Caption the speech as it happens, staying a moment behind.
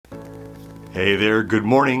Hey there, good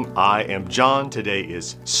morning. I am John. Today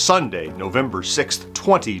is Sunday, November 6th,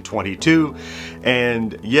 2022.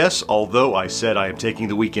 And yes, although I said I am taking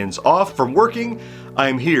the weekends off from working, I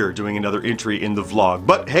am here doing another entry in the vlog.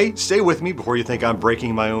 But hey, stay with me before you think I'm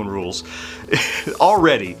breaking my own rules.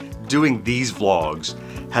 Already, doing these vlogs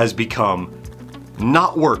has become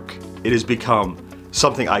not work. It has become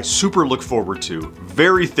something I super look forward to.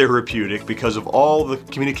 Very therapeutic because of all the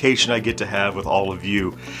communication I get to have with all of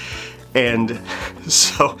you. And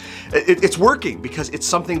so it's working because it's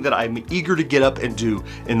something that I'm eager to get up and do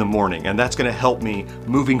in the morning, and that's going to help me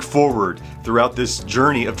moving forward throughout this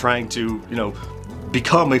journey of trying to,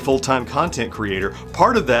 become a full-time content creator.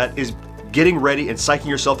 Part of that is getting ready and psyching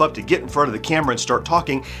yourself up to get in front of the camera and start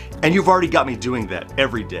talking, and you've already got me doing that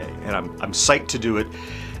every day, and I'm psyched to do it,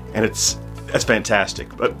 and that's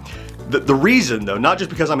fantastic. But the reason, though, not just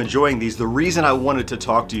because I'm enjoying these, the reason I wanted to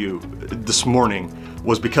talk to you this morning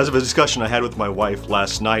was because of a discussion I had with my wife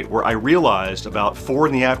last night, where I realized about 4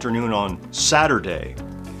 in the afternoon on Saturday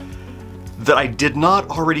that I did not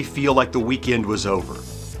already feel like the weekend was over.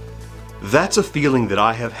 That's a feeling that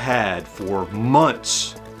I have had for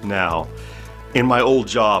months now in my old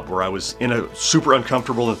job, where I was in a super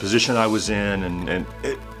uncomfortable in the position I was in, and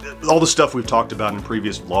all the stuff we've talked about in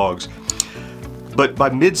previous vlogs. But by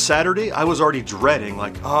mid-Saturday, I was already dreading,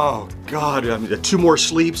 like, oh God, 2 more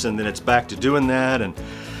sleeps and then it's back to doing that. And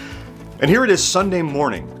here it is Sunday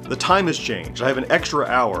morning. The time has changed. I have an extra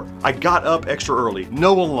hour. I got up extra early,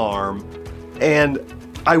 no alarm, and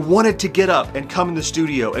I wanted to get up and come in the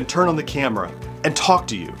studio and turn on the camera and talk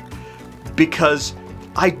to you, because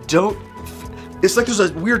it's like there's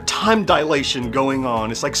a weird time dilation going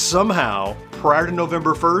on. It's like somehow, prior to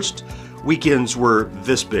November 1st, weekends were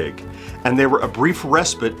this big. And they were a brief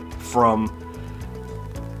respite from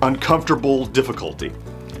uncomfortable difficulty.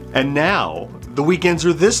 And now the weekends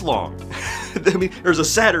are this long. I mean, there's a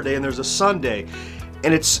Saturday and there's a Sunday,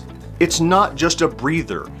 and it's not just a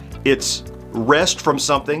breather. It's rest from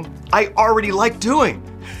something I already like doing.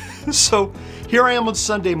 So here I am on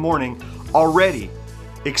Sunday morning, already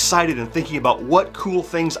excited and thinking about what cool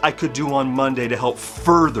things I could do on Monday to help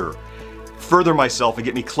further myself and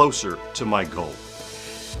get me closer to my goal.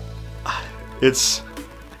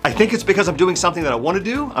 I think it's because I'm doing something that I want to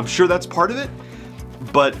do. I'm sure that's part of it,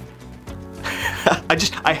 but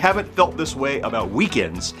I haven't felt this way about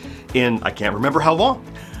weekends in, I can't remember how long.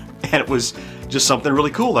 And it was just something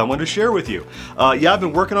really cool I wanted to share with you. Yeah, I've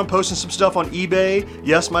been working on posting some stuff on eBay.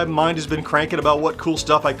 Yes, my mind has been cranking about what cool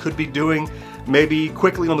stuff I could be doing maybe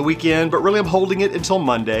quickly on the weekend, but really I'm holding it until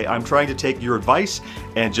Monday. I'm trying to take your advice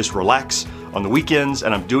and just relax on the weekends,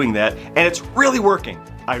 and I'm doing that, and it's really working.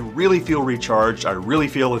 I really feel recharged. I really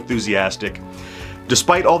feel enthusiastic,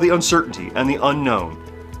 despite all the uncertainty and the unknown.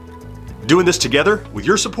 Doing this together with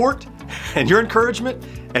your support and your encouragement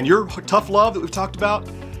and your tough love that we've talked about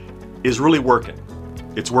is really working.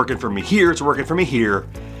 It's working for me here, it's working for me here,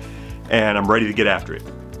 and I'm ready to get after it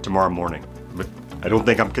tomorrow morning. But I don't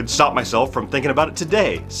think I could stop myself from thinking about it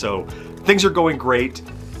today. So things are going great,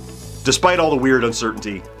 despite all the weird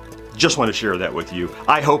uncertainty. Just want to share that with you.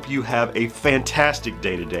 I hope you have a fantastic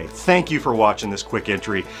day today. Thank you for watching this quick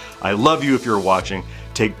entry. I love you if you're watching.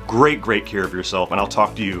 Take great care of yourself, and I'll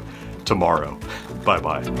talk to you tomorrow.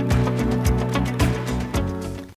 Bye-bye.